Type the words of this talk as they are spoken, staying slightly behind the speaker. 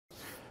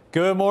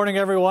Good morning,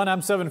 everyone.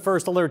 I'm 7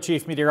 First Alert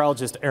Chief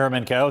Meteorologist Aaron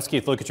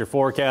Mankowski. Look at your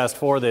forecast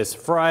for this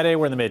Friday.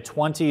 We're in the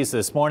mid-20s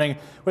this morning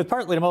with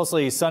partly to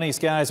mostly sunny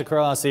skies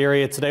across the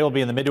area. Today will be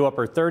in the mid to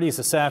upper 30s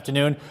this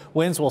afternoon.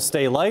 Winds will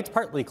stay light,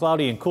 partly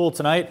cloudy and cool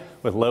tonight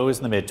with lows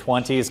in the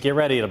mid-20s. Get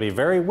ready. It'll be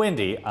very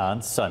windy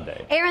on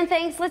Sunday. Aaron,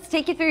 thanks. Let's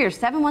take you through your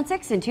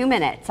 716 in 2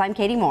 minutes. I'm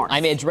Katie Moore.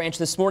 I'm Ed Dranch.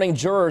 This morning,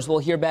 jurors will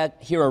hear a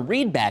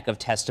readback of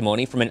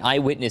testimony from an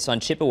eyewitness on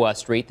Chippewa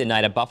Street the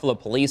night a Buffalo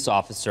police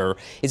officer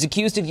is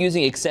accused of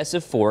using excessive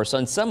force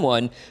on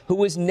someone who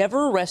was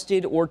never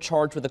arrested or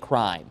charged with a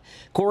crime.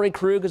 Corey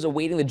Krug is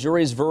awaiting the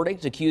jury's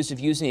verdict, accused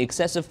of using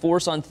excessive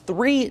force on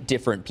 3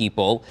 different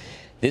people.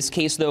 This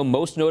case, though,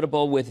 most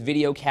notable with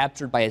video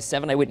captured by a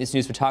 7 Eyewitness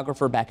News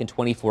photographer back in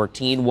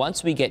 2014.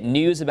 Once we get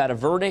news about a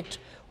verdict,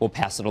 we'll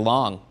pass it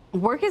along.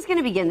 Work is going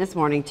to begin this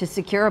morning to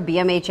secure a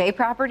BMHA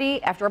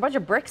property after a bunch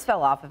of bricks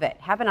fell off of it.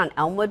 Happened on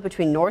Elmwood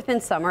between North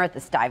and Summer at the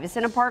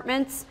Stuyvesant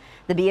Apartments.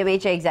 The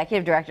BMHA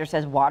executive director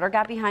says water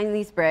got behind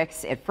these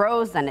bricks. It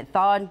froze, then it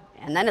thawed,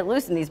 and then it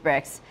loosened these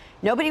bricks.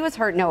 Nobody was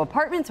hurt, no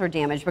apartments were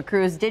damaged, but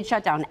crews did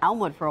shut down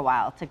Elmwood for a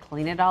while to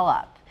clean it all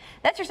up.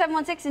 That's your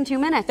 716 in 2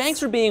 minutes. Thanks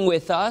for being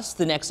with us.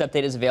 The next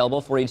update is available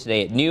for you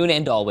today at noon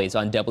and always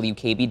on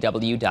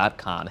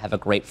WKBW.com. Have a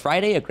great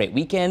Friday, a great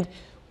weekend.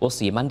 We'll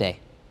see you Monday.